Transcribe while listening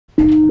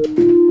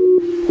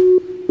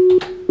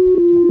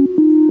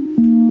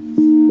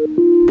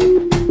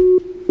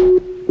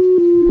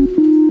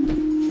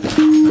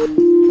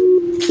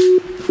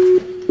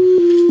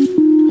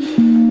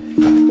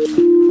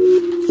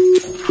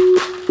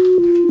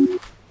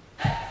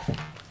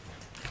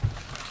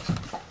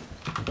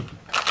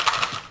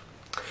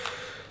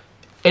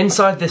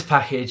Inside this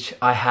package,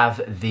 I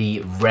have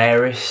the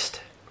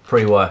rarest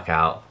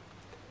pre-workout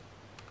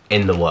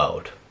in the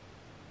world.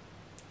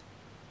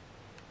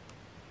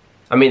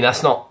 I mean,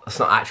 that's not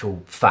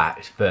actual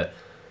fact, but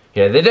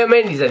you know, they don't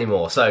make these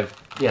anymore, so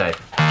you know.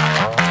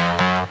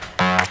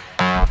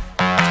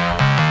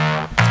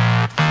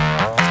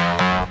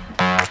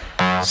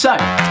 So,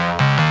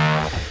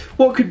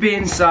 what could be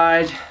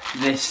inside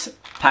this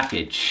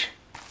package?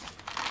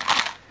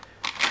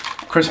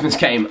 Christmas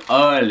came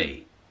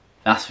early,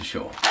 that's for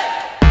sure.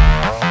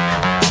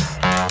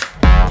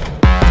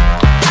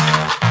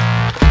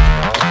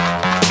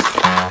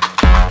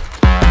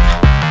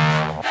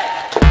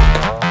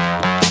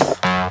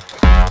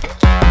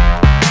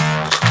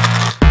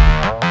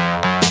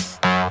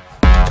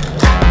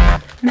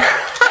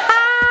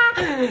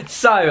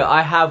 So,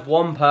 I have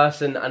one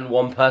person and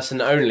one person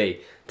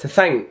only to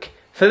thank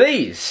for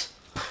these.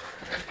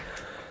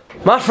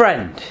 My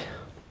friend,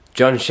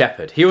 John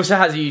Shepherd. He also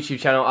has a YouTube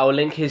channel. I will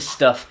link his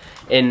stuff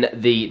in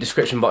the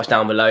description box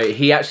down below.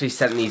 He actually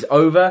sent these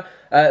over.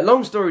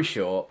 Long story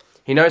short,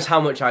 he knows how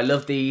much I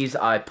love these.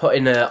 I put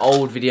in an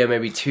old video,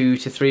 maybe 2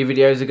 to 3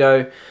 videos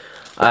ago,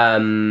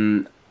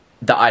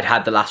 that I'd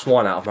had the last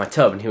one out of my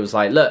tub, and he was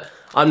like, look,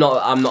 I'm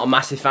not a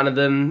massive fan of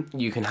them,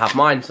 you can have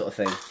mine, sort of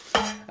thing.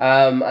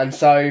 And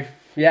so,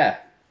 yeah.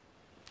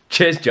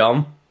 Cheers,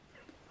 John.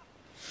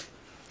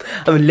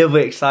 I'm a little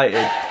bit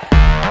excited.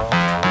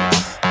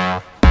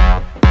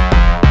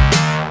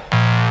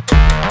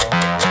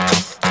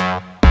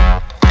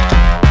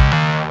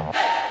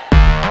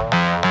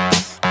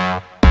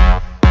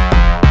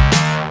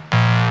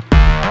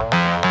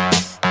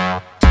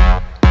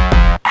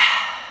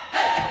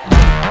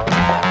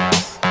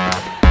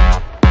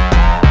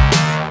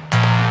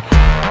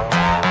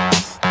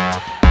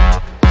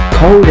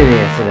 Cold in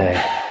here today.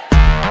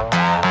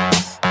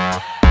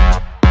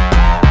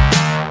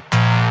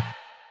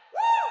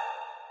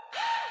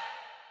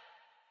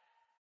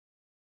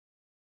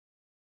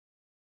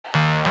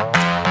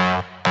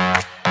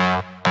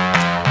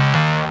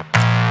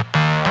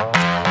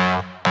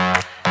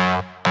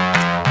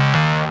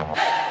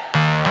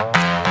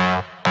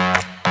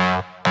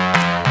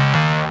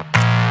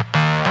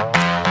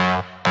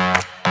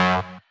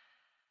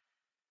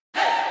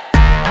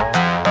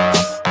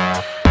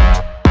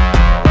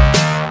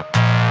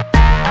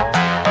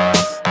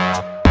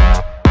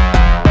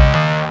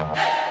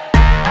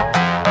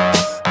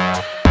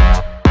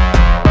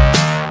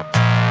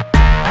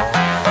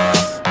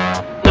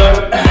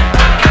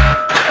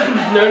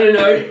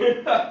 No.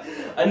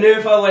 I knew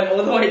if I went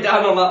all the way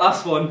down on that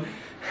last one,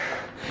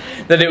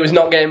 that it was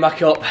not getting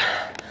back up.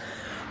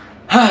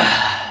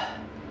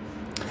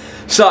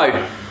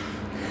 So,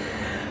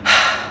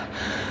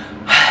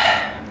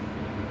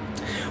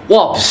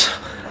 WOBZZ.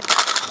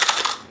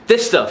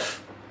 This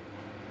stuff.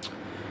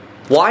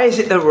 Why is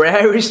it the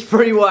rarest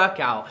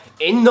pre-workout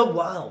in the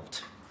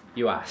world,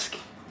 you ask?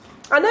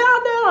 I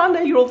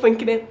know, you're all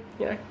thinking it,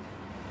 you know.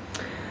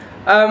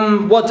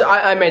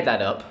 I made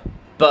that up,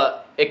 but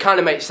it kind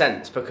of makes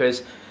sense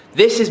because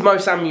this is Mo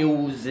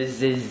Samuel's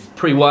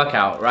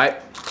pre-workout,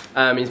 right?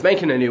 He's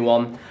making a new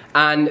one,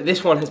 and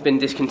this one has been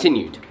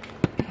discontinued.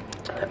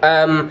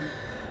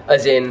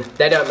 As in,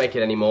 they don't make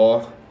it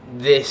anymore.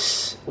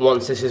 This,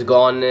 once this is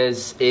gone,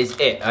 is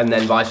it, and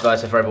then vice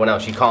versa for everyone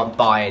else. You can't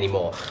buy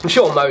anymore. I'm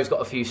sure Mo's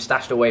got a few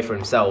stashed away for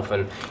himself,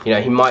 and you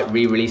know he might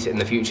re-release it in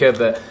the future.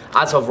 But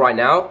as of right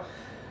now,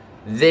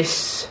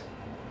 this,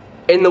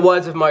 in the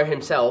words of Mo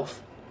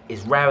himself,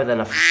 is rarer than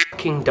a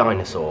fucking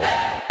dinosaur.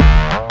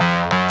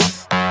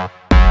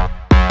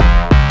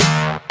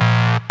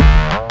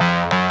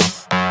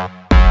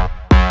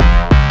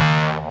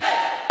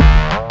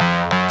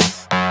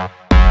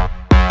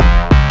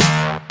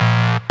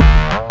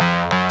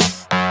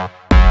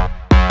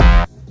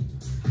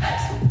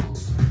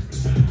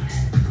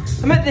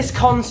 I'm at this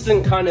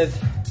constant kind of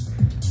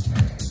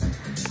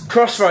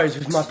crossroads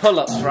with my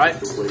pull-ups, right?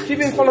 If you've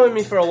been following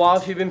me for a while,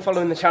 if you've been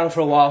following the channel for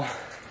a while,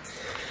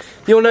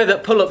 you'll know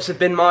that pull-ups have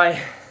been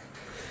my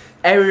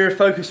area of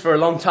focus for a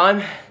long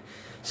time.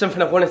 Something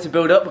I've wanted to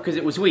build up because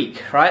it was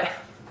weak, right?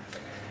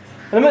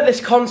 And I'm at this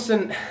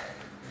constant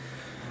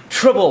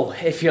trouble,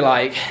 if you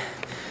like,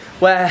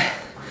 where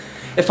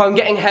if I'm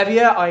getting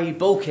heavier, i.e.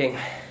 bulking,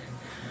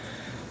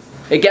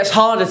 it gets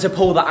harder to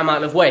pull that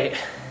amount of weight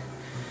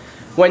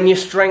when your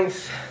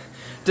strength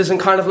doesn't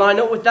kind of line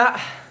up with that.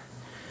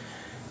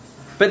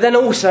 But then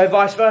also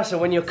vice versa,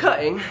 when you're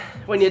cutting,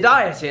 when you're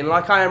dieting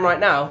like I am right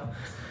now,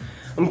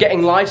 I'm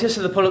getting lighter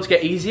so the pull-ups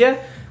get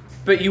easier,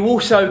 but you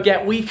also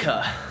get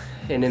weaker,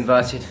 in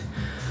inverted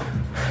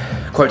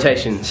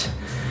quotations.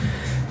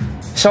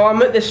 So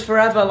I'm at this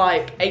forever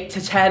like 8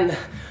 to 10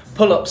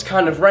 pull-ups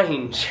kind of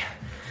range,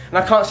 and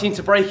I can't seem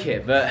to break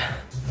it, but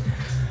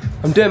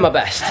I'm doing my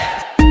best.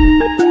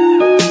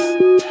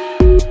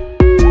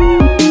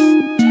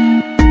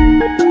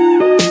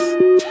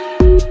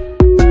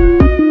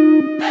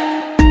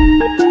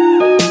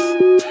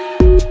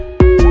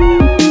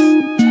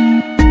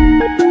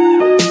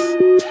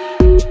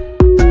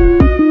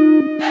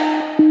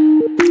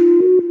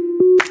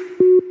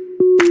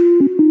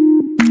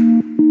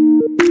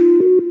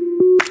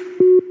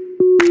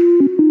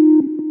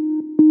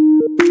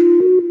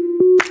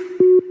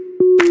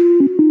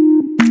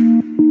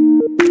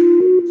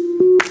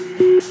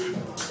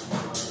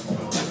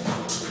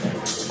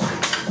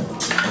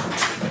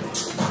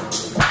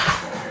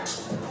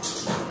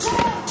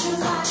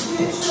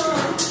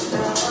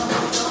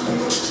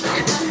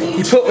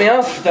 me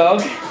off,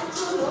 dog.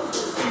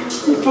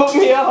 You put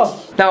me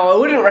off. Now, I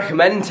wouldn't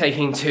recommend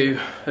taking 2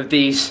 of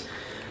these.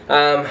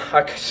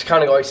 I just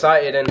kind of got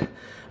excited and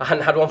I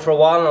hadn't had one for a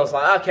while and I was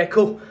like, okay,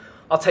 cool,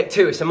 I'll take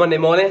 2. It's a Monday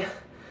morning.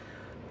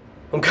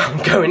 I'm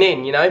going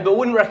in, you know, but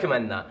wouldn't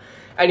recommend that.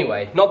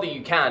 Anyway, not that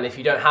you can if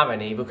you don't have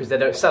any because they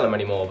don't sell them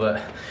anymore,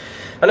 but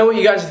I know what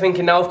you guys are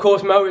thinking now. Of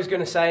course, Mo is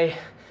going to say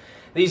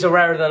these are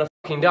rarer than a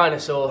fucking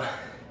dinosaur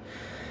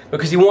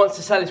because he wants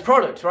to sell his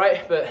product,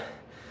 right? But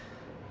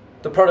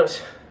the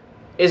product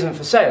isn't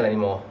for sale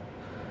anymore.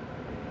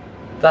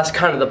 That's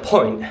kind of the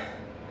point.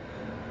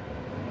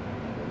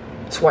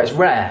 That's why it's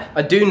rare.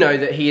 I do know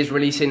that he is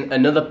releasing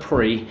another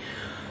pre,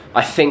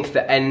 I think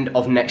the end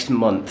of next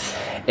month,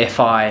 if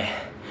I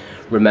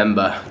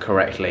remember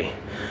correctly.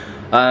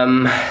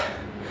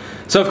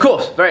 So of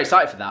course, very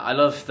excited for that. I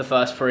love the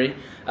first pre.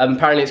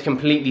 Apparently it's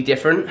completely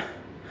different.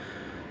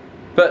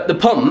 But the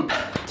pump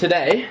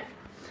today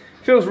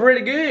feels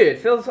really good.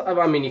 Feels,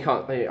 I mean, you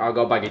can't, I've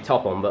got a baggy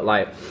top on, but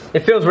like,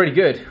 it feels really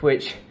good,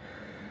 which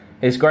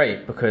is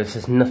great because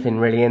there's nothing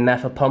really in there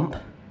for pump.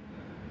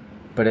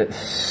 But it's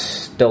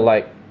still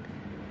like,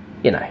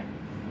 you know.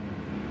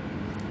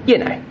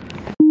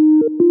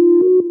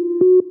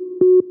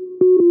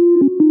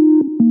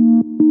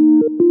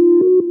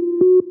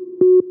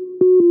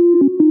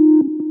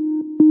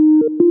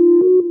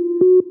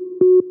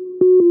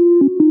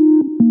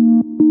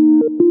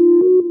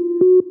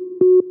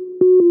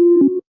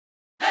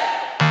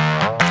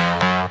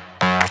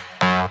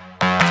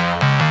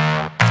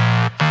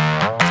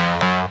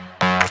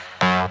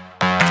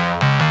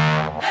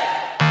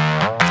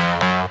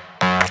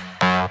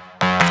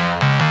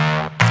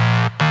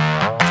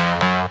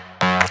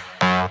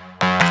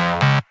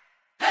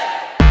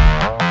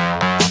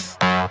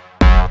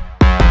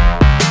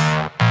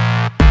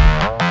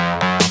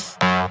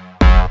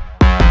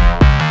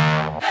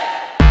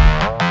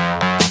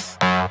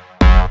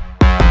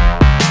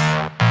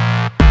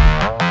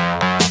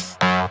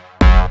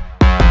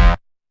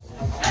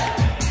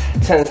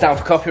 Turn this down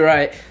for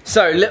copyright.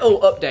 So,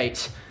 little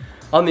update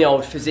on the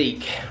old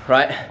physique,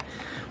 right?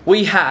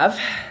 We have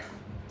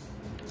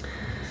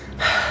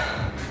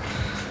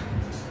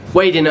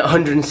weighed in at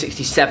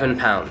 167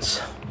 pounds.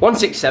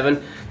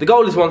 167, the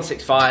goal is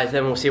 165,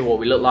 then we'll see what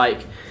we look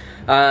like.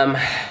 And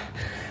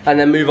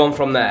then move on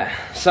from there.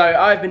 So,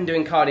 I've been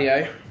doing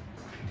cardio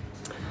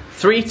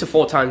 3 to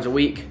 4 times a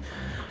week.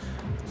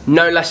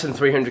 No less than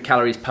 300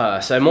 calories per.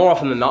 So more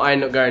often than not, I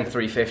end up going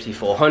 350,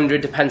 400,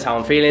 depends how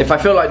I'm feeling. If I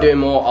feel like doing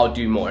more, I'll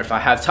do more. If I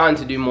have time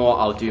to do more,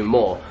 I'll do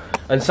more.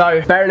 And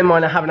so, bearing in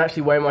mind I haven't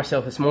actually weighed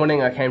myself this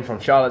morning, I came from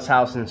Charlotte's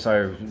house and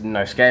so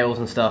no scales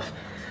and stuff.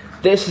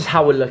 This is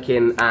how we're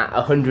looking at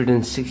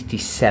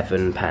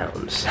 167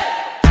 pounds.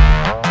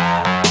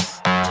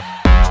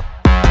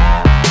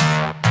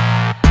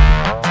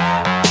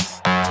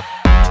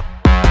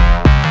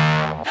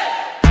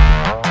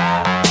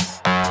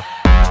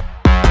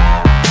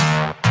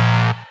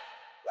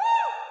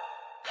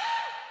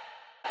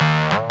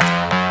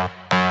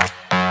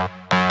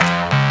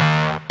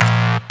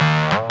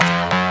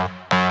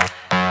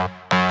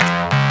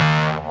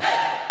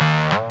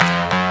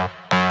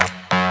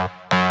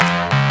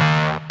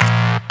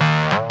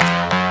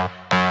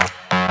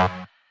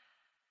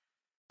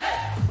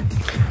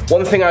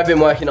 One thing I've been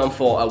working on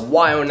for a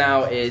while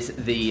now is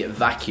the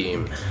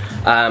vacuum.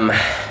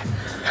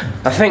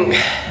 I think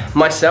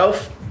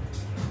myself,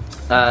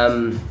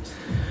 I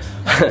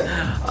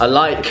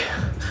like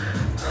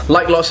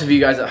lots of you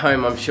guys at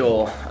home, I'm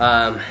sure,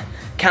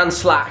 can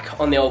slack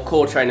on the old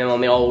core training,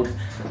 on the old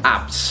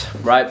abs,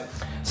 right?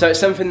 So it's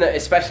something that,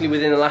 especially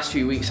within the last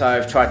few weeks,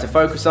 I've tried to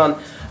focus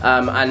on.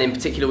 And in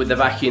particular with the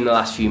vacuum the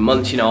last few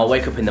months, you know, I'll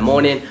wake up in the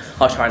morning,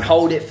 I'll try and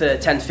hold it for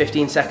 10 to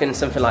 15 seconds,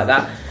 something like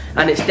that.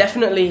 And it's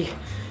definitely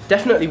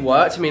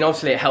worked. I mean,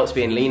 obviously it helps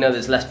being leaner,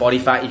 there's less body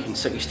fat, you can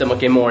suck your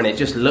stomach in more and it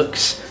just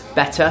looks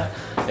better.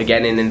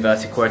 Again, in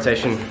inverted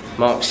quotation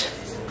marks.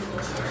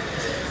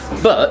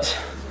 But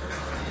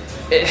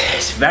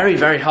it's very,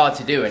 very hard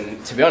to do,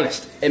 and to be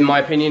honest, in my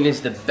opinion,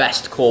 is the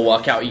best core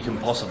workout you can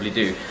possibly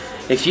do.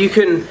 If you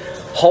can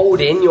hold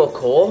in your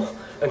core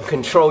and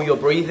control your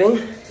breathing,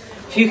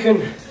 if you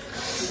can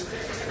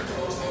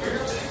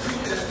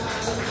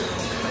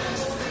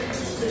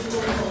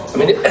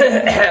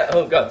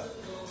oh god,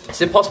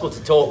 it's impossible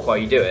to talk while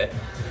you do it,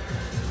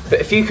 but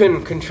if you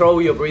can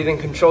control your breathing,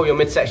 control your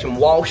midsection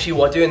whilst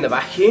you are doing the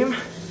vacuum,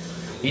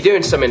 you're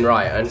doing something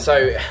right. And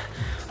so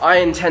I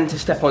intend to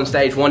step on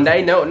stage one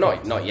day. No,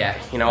 not yet,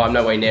 you know, I'm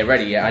nowhere near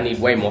ready yet. I need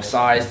way more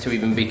size to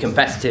even be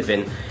competitive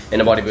in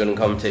a bodybuilding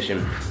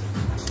competition.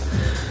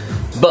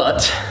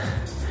 But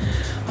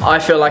I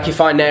feel like if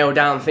I nail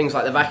down things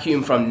like the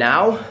vacuum from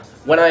now,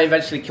 when I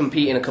eventually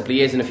compete in a couple of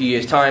years, in a few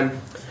years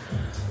time,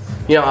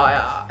 you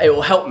know, it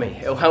will help me.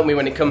 It will help me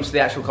when it comes to the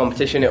actual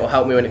competition. It will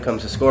help me when it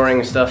comes to scoring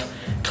and stuff.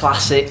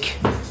 Classic,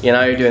 you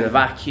know, doing the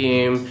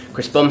vacuum.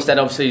 Chris Bumstead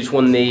obviously just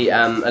won the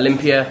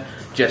Olympia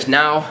just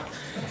now.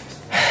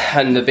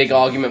 And the big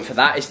argument for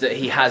that is that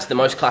he has the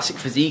most classic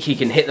physique. He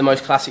can hit the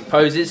most classic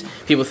poses.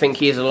 People think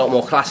he is a lot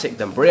more classic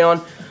than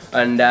Breon.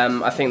 and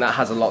I think that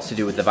has a lot to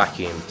do with the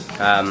vacuum.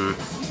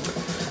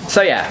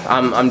 So yeah,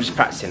 I'm just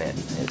practicing it.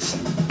 It's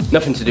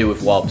nothing to do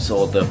with WOBZZ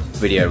or the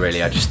video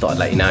really, I just thought I'd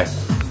let you know.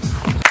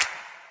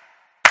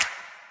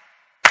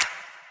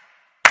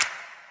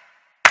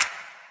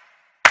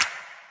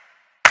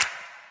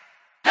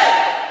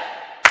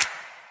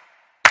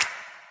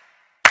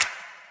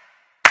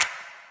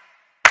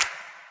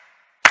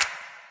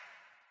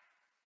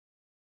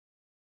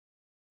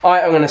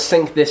 Alright, I'm going to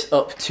sync this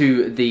up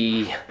to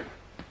the,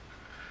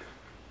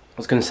 I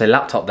was going to say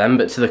laptop then,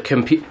 but to the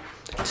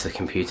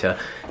computer,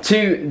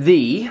 to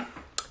the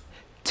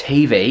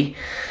TV.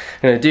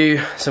 I'm going to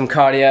do some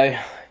cardio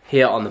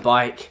here on the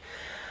bike,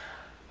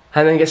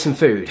 and then get some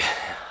food.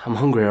 I'm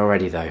hungry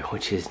already though,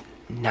 which is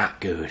not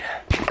good.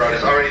 Bro,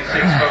 it's already the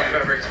sixth time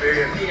we've ever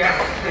experienced. Yeah.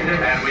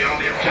 And we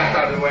only have just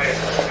out of the way.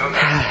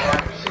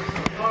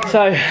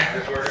 So,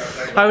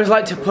 I always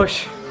like to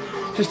push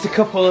just a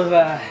couple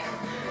of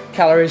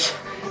calories.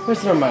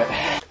 Where's the remote?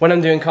 When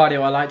I'm doing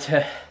cardio, I like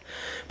to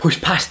push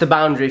past the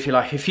boundary, if you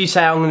like. If you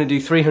say I'm going to do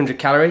 300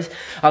 calories,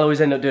 I'll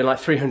always end up doing like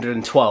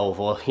 312,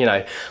 or, you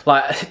know,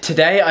 like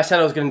today I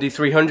said I was going to do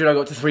 300, I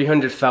got to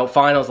 300, felt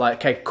fine, I was like,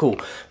 okay, cool,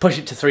 push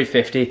it to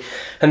 350,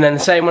 and then the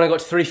same when I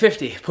got to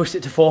 350, pushed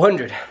it to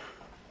 400.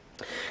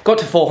 Got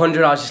to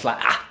 400, I was just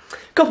like, a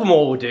couple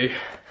more will do.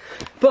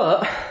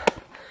 But,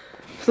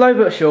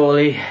 slowly but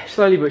surely,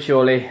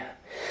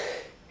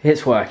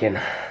 it's working.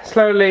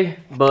 Slowly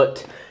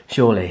but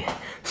surely.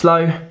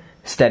 Slow,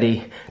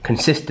 steady,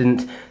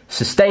 consistent,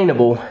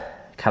 sustainable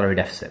calorie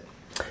deficit.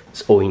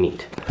 That's all you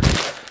need.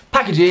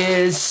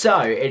 Packages.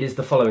 So it is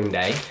the following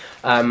day.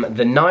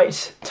 The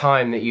night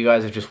time that you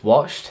guys have just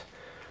watched,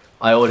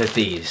 I ordered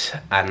these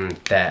and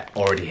they're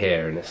already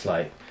here, and it's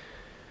like,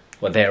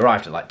 well, they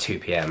arrived at like 2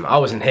 PM. I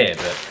wasn't here,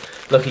 but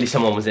luckily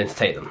someone was in to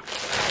take them.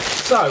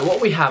 So what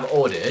we have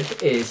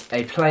ordered is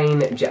a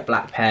plain jet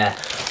black pair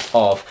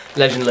of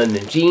Legend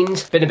London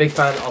jeans. Been a big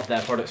fan of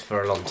their products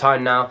for a long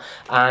time now,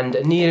 and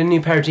needed a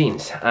new pair of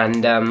jeans,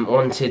 and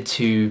wanted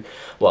to,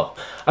 well,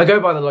 I go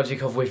by the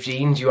logic of with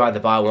jeans, you either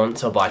buy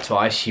once or buy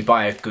twice. You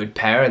buy a good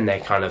pair and they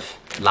kind of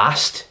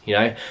last, you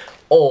know,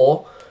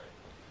 or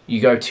you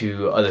go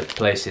to other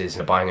places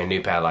and buying a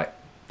new pair like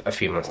a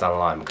few months down the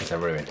line because they're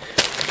ruined.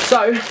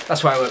 So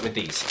that's why I went with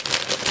these.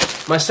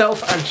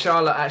 Myself and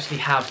Charlotte actually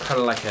have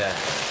kind of like a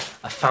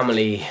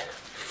family,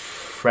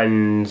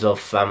 friends of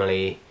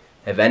family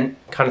event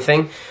kind of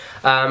thing,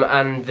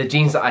 and the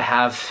jeans that I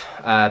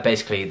have,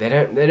 basically they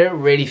don't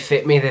really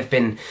fit me. They've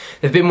been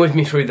with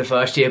me through the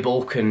first year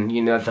bulk, and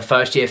you know, the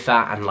first year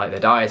fat, and like the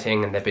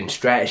dieting, and they've been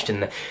stretched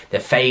and they're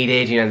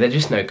faded, you know, they're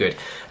just no good.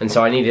 And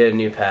so I needed a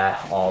new pair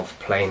of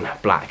plain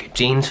black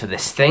jeans for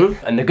this thing.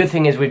 And the good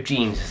thing is with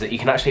jeans is that you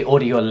can actually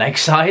order your leg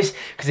size,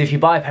 because if you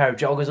buy a pair of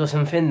joggers or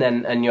something,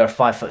 then and you're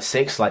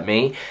 5'6" like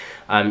me,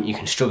 you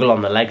can struggle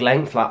on the leg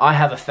length. Like I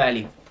have a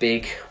fairly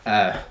big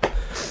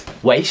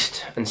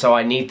waist, and so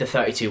I need the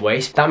 32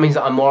 waist. That means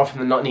that I more often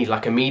than not need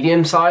like a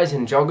medium size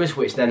in joggers,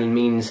 which then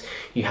means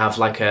you have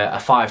like a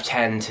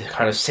 5'10" to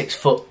kind of 6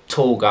 foot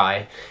tall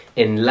guy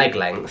in leg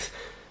length,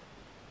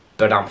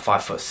 but I'm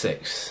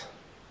 5'6".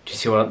 Do you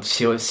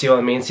see what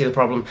I mean? See the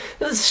problem?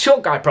 There's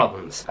short guy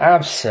problems.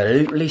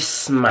 Absolutely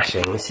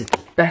smashing. This is the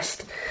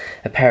best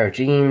a pair of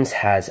jeans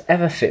has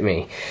ever fit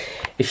me.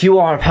 If you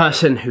are a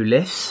person who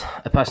lifts,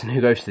 a person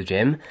who goes to the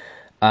gym,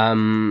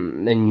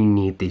 then you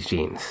need these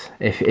jeans.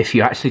 If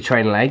you actually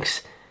train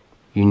legs,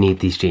 you need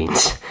these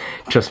jeans.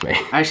 Trust me.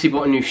 I actually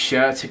bought a new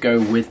shirt to go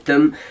with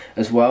them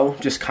as well,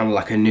 just kind of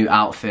like a new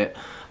outfit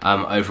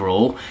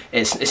overall.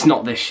 It's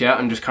not this shirt,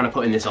 I'm just kind of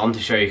putting this on to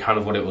show you kind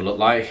of what it will look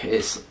like.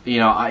 It's, you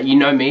know, you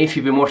know me, if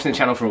you've been watching the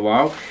channel for a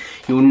while,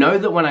 you'll know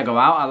that when I go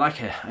out, I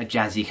like a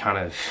jazzy kind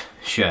of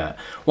shirt.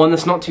 One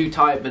that's not too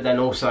tight, but then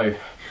also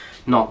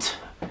not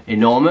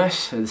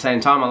enormous. At the same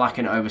time, I like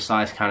an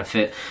oversized kind of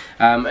fit,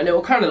 and it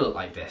will kind of look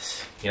like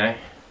this, you know.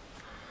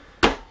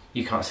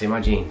 You can't see my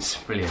jeans,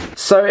 brilliant.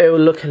 So it will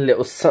look a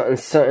little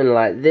something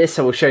like this.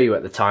 I will show you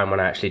at the time when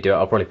I actually do it.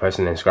 I'll probably post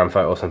an Instagram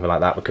photo or something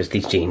like that, because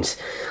these jeans,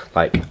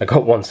 like, I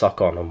got one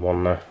sock on and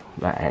one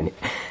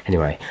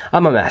anyway,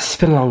 I'm a mess. It's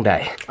been a long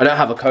day. I don't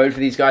have a code for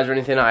these guys or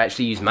anything. I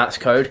actually use Matt's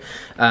code,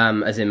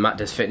 as in Matt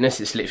Does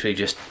Fitness. It's literally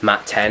just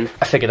Matt10.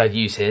 I figured I'd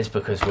use his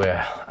because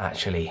we're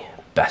actually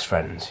best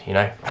friends, you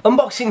know.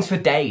 Unboxings for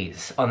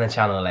days on the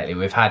channel lately.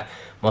 We've had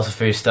Muscle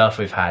Food stuff,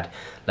 we've had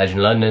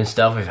Legend London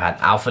stuff, we've had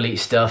Alpha Elite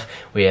stuff,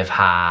 we have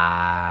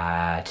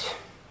had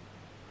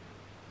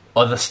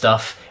other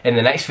stuff. In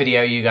the next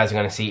video, you guys are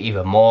going to see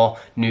even more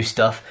new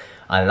stuff,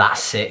 and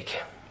that's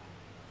sick.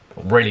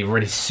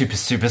 Really super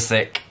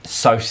sick.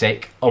 So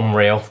sick,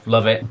 unreal,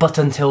 love it. But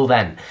until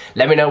then,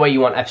 let me know where you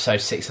want episode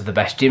 6 of the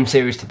Best Gym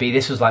series to be.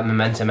 This was like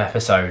Momentum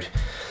episode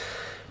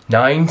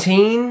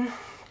 19,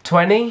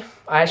 20?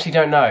 I actually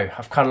don't know,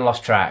 I've kind of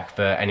lost track,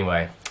 but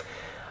anyway,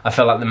 I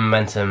feel like the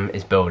momentum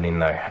is building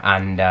though,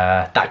 and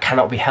that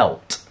cannot be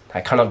helped,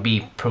 that cannot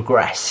be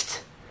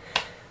progressed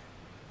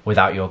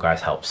without your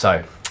guys' help.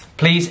 So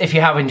please, if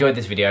you have enjoyed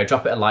this video,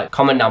 drop it a like,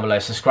 comment down below,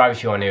 subscribe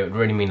if you are new. It would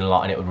really mean a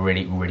lot, and it would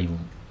really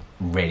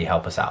really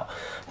help us out.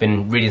 I've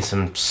been reading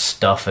some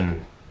stuff,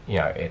 and you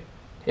know,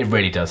 it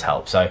really does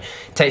help. So it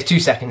takes 2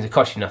 seconds, it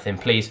costs you nothing.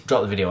 Please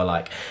drop the video a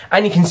like,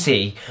 and you can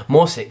see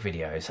more sick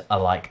videos are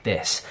like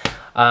this.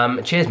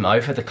 Cheers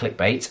Mo for the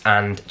clickbait,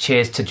 and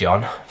cheers to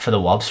John for the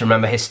WOBZZ.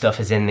 Remember, his stuff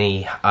is in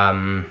the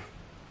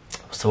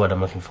what's the word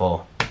I'm looking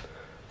for?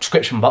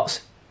 Description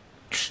box.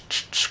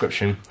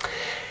 Description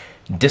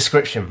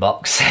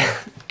box.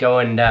 go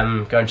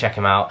and check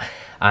him out.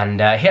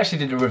 And he actually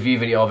did a review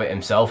video of it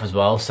himself as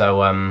well,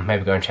 so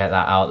maybe go and check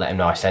that out, let him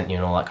know I sent you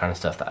and all that kind of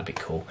stuff. That'd be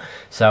cool.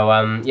 So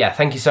yeah,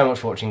 thank you so much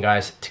for watching,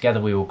 guys.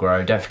 Together we will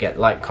grow. Don't forget,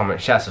 like,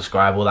 comment, share,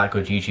 subscribe, all that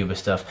good YouTuber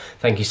stuff.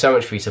 Thank you so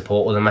much for your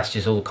support, all the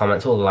messages, all the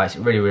comments, all the likes.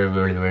 It really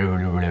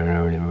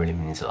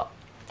means a lot.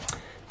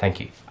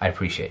 Thank you. I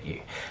appreciate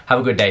you. Have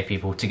a good day,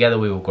 people. Together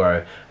we will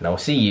grow, and I will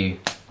see you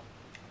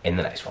in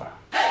the next one.